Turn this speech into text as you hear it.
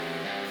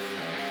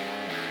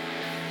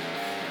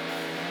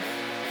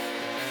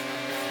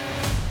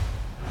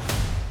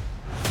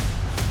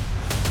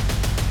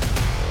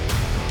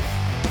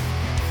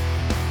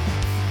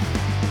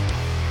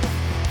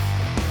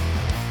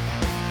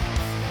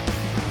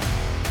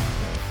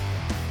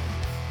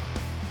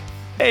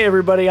Hey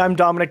everybody, I'm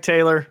Dominic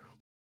Taylor.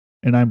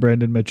 And I'm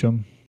Brandon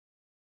Mitchum.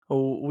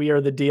 We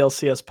are the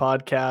DLCS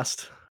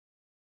podcast.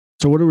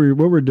 So what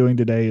we're doing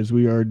today is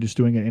we are just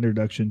doing an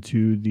introduction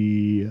to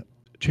the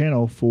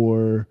channel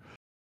for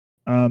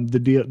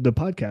the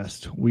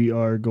podcast. We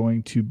are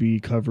going to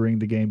be covering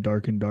the game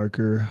Dark and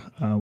Darker,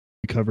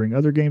 covering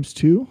other games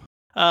too.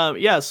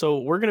 So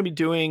we're going to be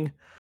doing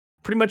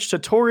pretty much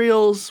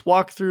tutorials,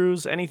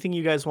 walkthroughs, anything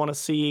you guys want to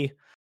see.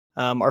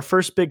 Our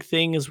first big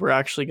thing is we're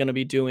actually going to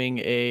be doing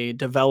a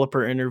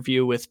developer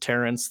interview with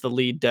Terrence, the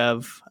lead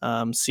dev,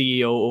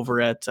 CEO over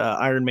at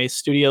Iron Mace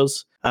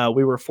Studios.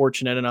 We were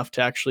fortunate enough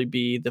to actually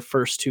be the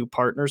first two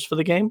partners for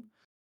the game.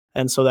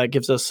 And so that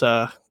gives us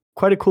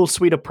quite a cool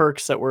suite of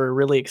perks that we're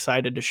really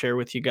excited to share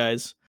with you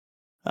guys.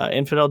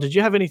 Infidel, did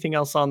you have anything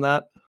else on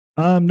that?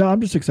 No,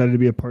 I'm just excited to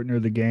be a partner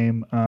of the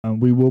game.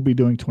 We will be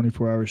doing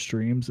 24-hour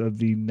streams of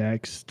the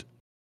next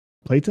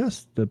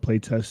playtest. The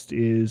playtest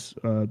is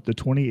the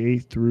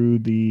 28th through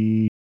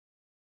the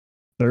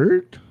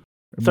 3rd?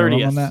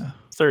 30th.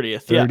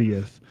 30th, yeah.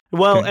 30th.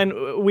 Well, okay.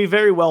 And we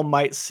very well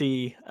might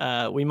see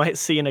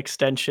an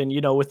extension,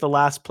 with the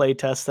last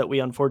playtest that we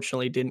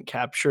unfortunately didn't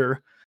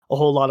capture a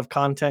whole lot of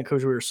content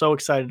because we were so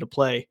excited to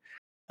play.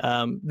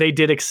 They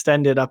did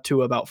extend it up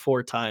to about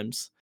 4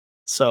 times.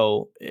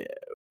 So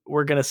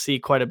we're going to see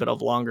quite a bit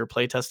of longer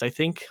playtest, I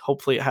think.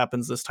 Hopefully it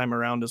happens this time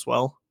around as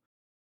well.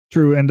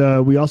 True.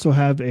 And we also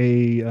have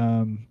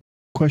a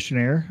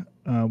questionnaire.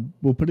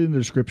 We'll put it in the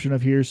description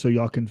of here so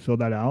y'all can fill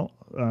that out.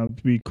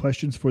 Be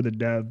questions for the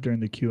dev during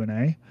the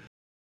Q&A.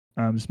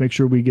 Just make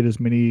sure we get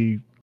as many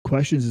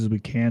questions as we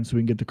can so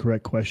we can get the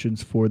correct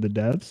questions for the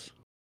devs.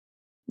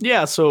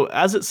 Yeah, so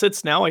as it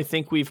sits now, I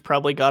think we've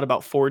probably got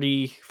about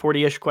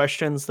 40-ish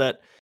questions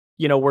that,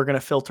 we're going to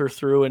filter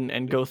through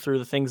and go through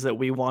the things that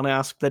we want to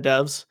ask the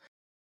devs.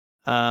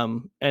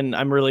 And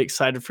I'm really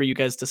excited for you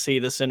guys to see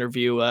this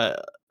interview.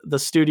 The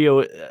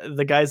studio,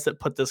 the guys that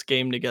put this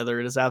game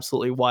together, it is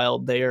absolutely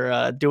wild. They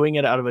are doing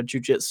it out of a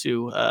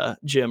jiu-jitsu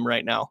gym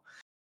right now.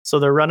 So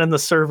they're running the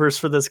servers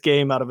for this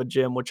game out of a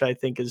gym, which I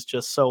think is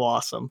just so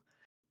awesome.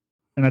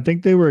 And I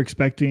think they were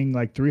expecting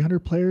like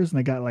 300 players, and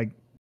they got like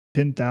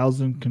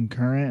 10,000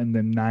 concurrent and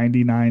then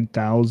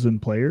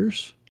 99,000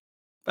 players.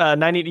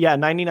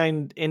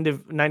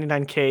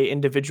 99K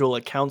individual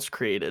accounts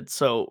created.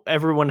 So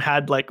everyone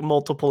had like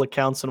multiple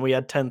accounts, and we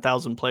had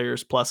 10,000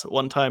 players plus at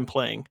one time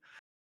playing.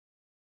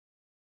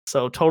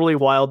 So totally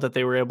wild that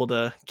they were able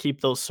to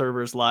keep those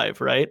servers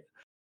live, right?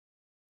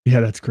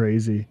 Yeah, that's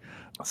crazy.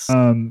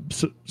 So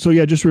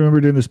yeah, just remember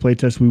during this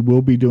playtest, we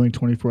will be doing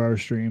 24-hour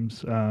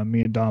streams,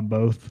 me and Dom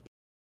both.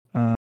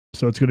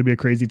 So it's going to be a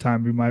crazy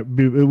time.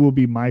 It will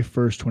be my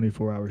first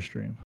 24-hour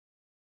stream.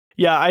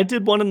 Yeah, I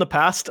did one in the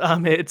past.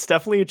 It's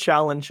definitely a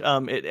challenge.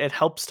 It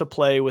helps to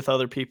play with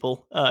other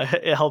people.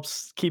 It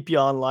helps keep you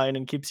online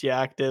and keeps you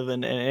active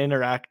and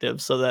interactive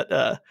so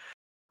that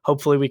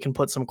hopefully we can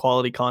put some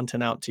quality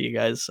content out to you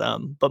guys.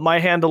 But my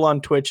handle on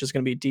Twitch is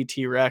going to be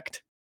DTREKT,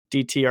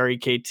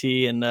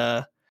 DTREKT.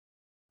 And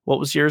what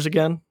was yours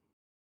again?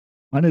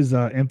 Mine is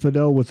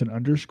Infidel with an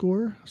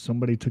underscore.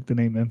 Somebody took the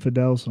name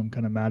Infidel, so I'm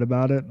kind of mad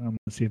about it. I'm going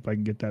to see if I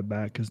can get that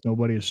back because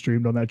nobody has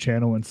streamed on that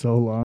channel in so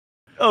long.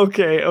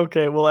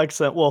 Okay. Well,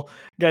 excellent. Well,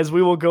 guys,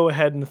 we will go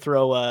ahead and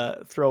throw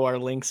our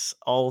links,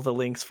 all the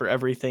links for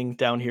everything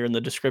down here in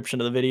the description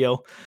of the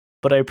video.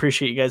 But I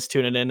appreciate you guys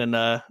tuning in,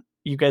 and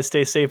you guys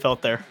stay safe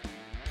out there.